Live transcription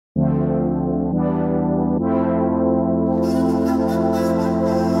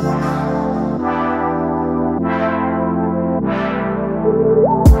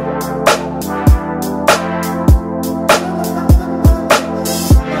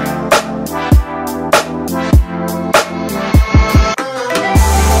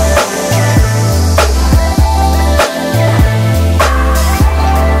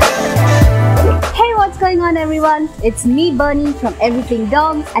It's me, Bernie, from Everything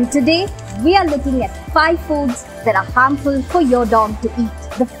Dogs, and today we are looking at 5 foods that are harmful for your dog to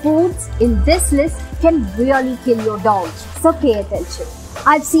eat. The foods in this list can really kill your dog, so pay attention.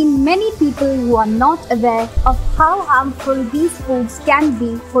 I've seen many people who are not aware of how harmful these foods can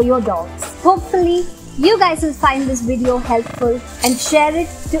be for your dogs. Hopefully, you guys will find this video helpful and share it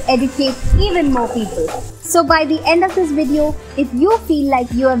to educate even more people. So by the end of this video, if you feel like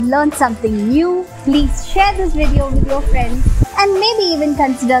you have learned something new, please share this video with your friends and maybe even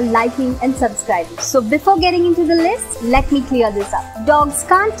consider liking and subscribing. So before getting into the list, let me clear this up. Dogs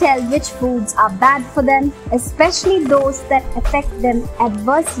can't tell which foods are bad for them, especially those that affect them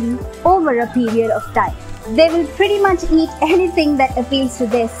adversely over a period of time. They will pretty much eat anything that appeals to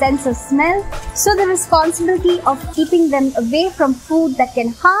their sense of smell, so the responsibility of keeping them away from food that can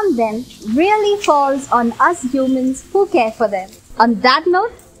harm them really falls on us humans who care for them. On that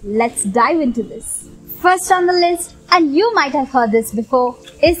note, let's dive into this. First on the list, and you might have heard this before,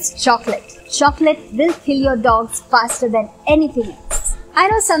 is chocolate. Chocolate will kill your dogs faster than anything else. I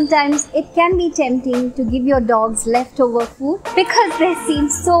know sometimes it can be tempting to give your dogs leftover food because they seem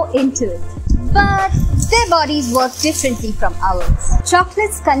so into it. But their bodies work differently from ours.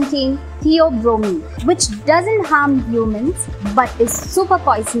 Chocolates contain theobromine, which doesn't harm humans but is super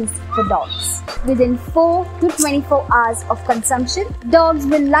poisonous for dogs. Within 4 to 24 hours of consumption, dogs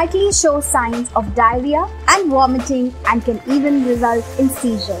will likely show signs of diarrhea and vomiting and can even result in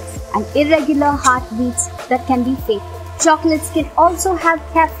seizures and irregular heartbeats that can be fatal. Chocolates can also have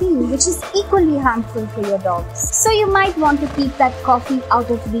caffeine, which is equally harmful for your dogs. So you might want to keep that coffee out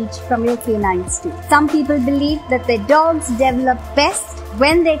of reach from your canines too. Some people believe that their dogs develop best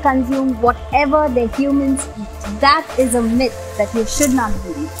when they consume whatever their humans eat. That is a myth that you should not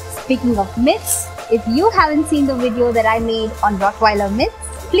believe. Speaking of myths, if you haven't seen the video that I made on Rottweiler myths,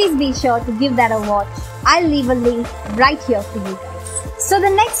 please be sure to give that a watch. I'll leave a link right here for you guys. So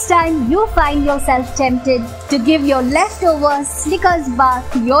the next time you find yourself tempted to give your leftover Snickers bar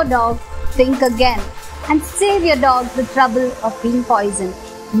to your dog, think again and save your dog the trouble of being poisoned.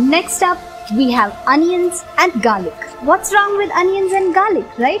 Next up, we have onions and garlic. What's wrong with onions and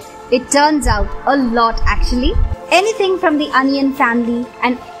garlic, right? It turns out a lot actually. Anything from the onion family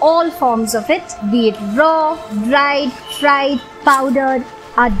and all forms of it, be it raw, dried, fried, powdered,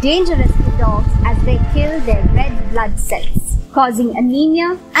 are dangerous to dogs as they kill their red blood cells, causing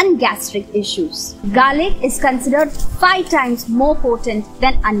anemia and gastric issues. Garlic is considered 5 times more potent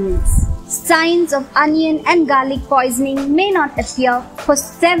than onions. Signs of onion and garlic poisoning may not appear for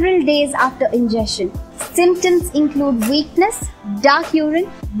several days after ingestion. Symptoms include weakness, dark urine,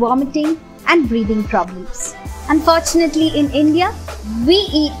 vomiting, and breathing problems. Unfortunately, in India, we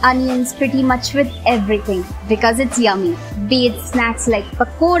eat onions pretty much with everything because it's yummy. Be it snacks like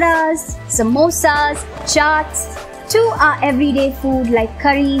pakoras, samosas, chaats, to our everyday food like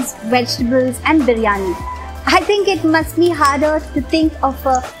curries, vegetables and biryani. I think it must be harder to think of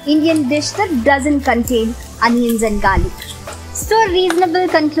an Indian dish that doesn't contain onions and garlic. So a reasonable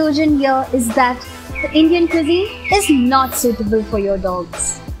conclusion here is that the Indian cuisine is not suitable for your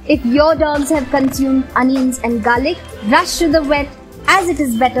dogs. If your dogs have consumed onions and garlic, rush to the vet as it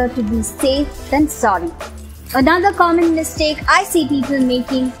is better to be safe than sorry. Another common mistake I see people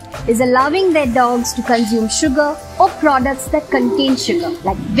making is allowing their dogs to consume sugar or products that contain sugar,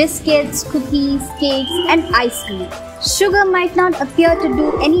 like biscuits, cookies, cakes, and ice cream. Sugar might not appear to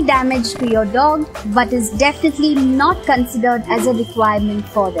do any damage to your dog, but is definitely not considered as a requirement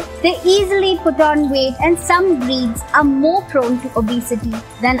for them. They easily put on weight, and some breeds are more prone to obesity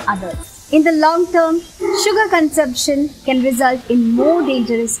than others. In the long term, sugar consumption can result in more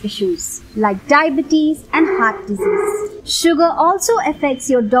dangerous issues like diabetes and heart disease. Sugar also affects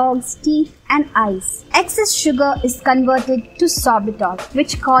your dog's teeth and eyes. Excess sugar is converted to sorbitol,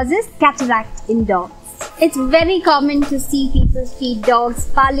 which causes cataract in dogs. It's very common to see people feed dogs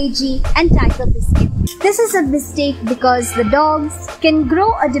Parle-G and Tiger biscuit. This is a mistake because the dogs can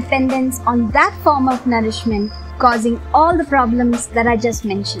grow a dependence on that form of nourishment, causing all the problems that I just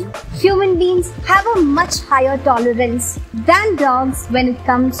mentioned. Human beings have a much higher tolerance than dogs when it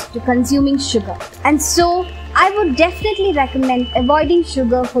comes to consuming sugar. And so, I would definitely recommend avoiding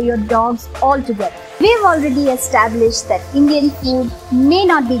sugar for your dogs altogether. We have already established that Indian food may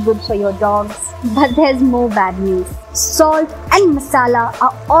not be good for your dogs, but there's more bad news. Salt and masala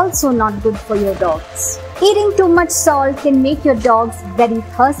are also not good for your dogs. Eating too much salt can make your dogs very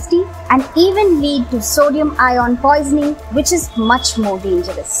thirsty and even lead to sodium ion poisoning, which is much more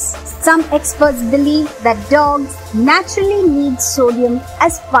dangerous. Some experts believe that dogs naturally need sodium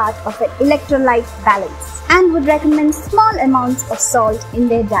as part of an electrolyte balance and would recommend small amounts of salt in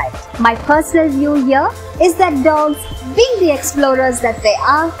their diet. My personal view here is that dogs, being the explorers that they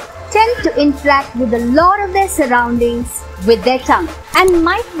are, tend to interact with a lot of their surroundings with their tongue and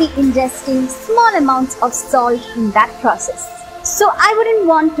might be ingesting small amounts of salt in that process. So I wouldn't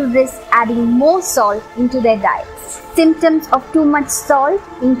want to risk adding more salt into their diets. Symptoms of too much salt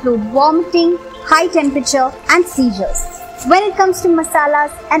include vomiting, high temperature and seizures. When it comes to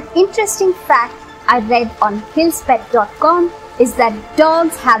masalas, an interesting fact I read on hillspet.com is that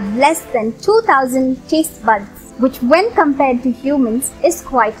dogs have less than 2000 taste buds, which when compared to humans is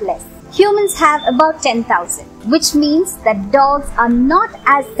quite less. Humans have about 10,000, which means that dogs are not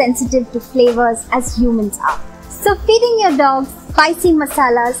as sensitive to flavors as humans are. So feeding your dogs spicy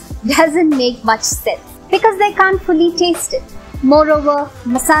masalas doesn't make much sense because they can't fully taste it. Moreover,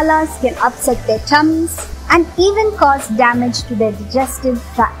 masalas can upset their tummies and even cause damage to their digestive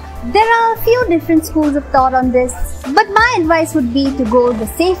tract. There are a few different schools of thought on this, but my advice would be to go the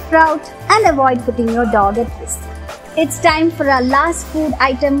safe route and avoid putting your dog at risk. It's time for our last food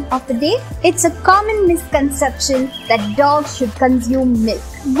item of the day. It's a common misconception that dogs should consume milk.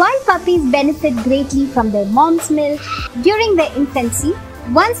 While puppies benefit greatly from their mom's milk during their infancy,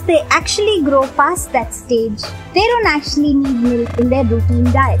 once they actually grow past that stage, they don't actually need milk in their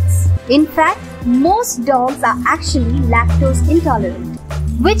routine diets. In fact, most dogs are actually lactose intolerant,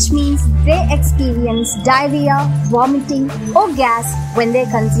 which means they experience diarrhea, vomiting, or gas when they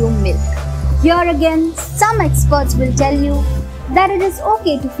consume milk. Here again, some experts will tell you that it is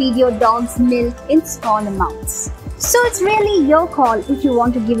okay to feed your dogs milk in small amounts. So it's really your call if you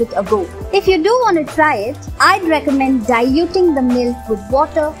want to give it a go. If you do want to try it, I'd recommend diluting the milk with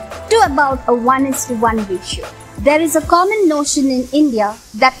water to about a 1:1 ratio. There is a common notion in India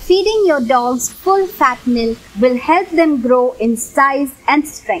that feeding your dogs full fat milk will help them grow in size and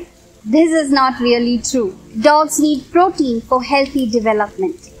strength. This is not really true. Dogs need protein for healthy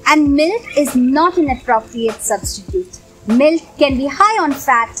development, and milk is not an appropriate substitute. Milk can be high on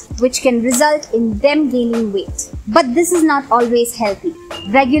fat, which can result in them gaining weight. But this is not always healthy.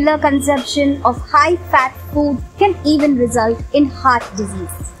 Regular consumption of high fat food can even result in heart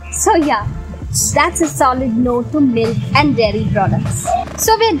disease. So yeah, that's a solid no to milk and dairy products.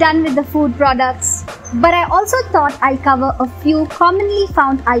 So we're done with the food products. But I also thought I'll cover a few commonly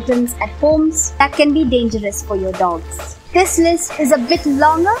found items at homes that can be dangerous for your dogs. This list is a bit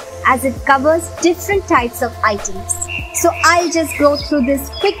longer as it covers different types of items. So I'll just go through this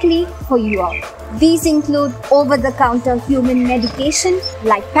quickly for you all. These include over-the-counter human medication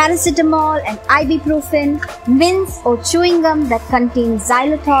like paracetamol and ibuprofen, mints or chewing gum that contain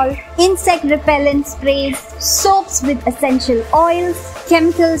xylitol, insect repellent sprays, soaps with essential oils,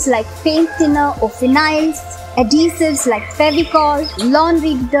 chemicals like paint thinner or phenyls, adhesives like Fevicol,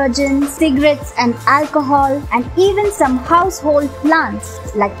 laundry detergents, cigarettes and alcohol, and even some household plants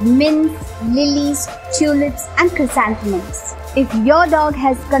like mints, lilies, tulips and chrysanthemums. If your dog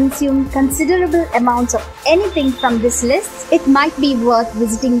has consumed considerable amounts of anything from this list, it might be worth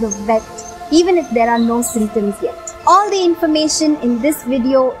visiting the vet even if there are no symptoms yet. All the information in this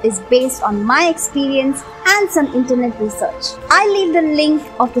video is based on my experience and some internet research. I'll leave the link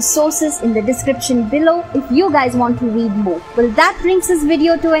of the sources in the description below if you guys want to read more. Well, that brings this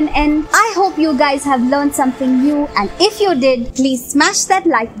video to an end. I hope you guys have learned something new, and if you did, please smash that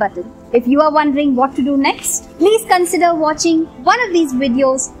like button. If you are wondering what to do next, please consider watching one of these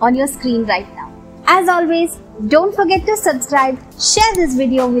videos on your screen right now. As always, don't forget to subscribe, share this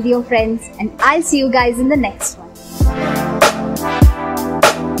video with your friends, and I'll see you guys in the next one.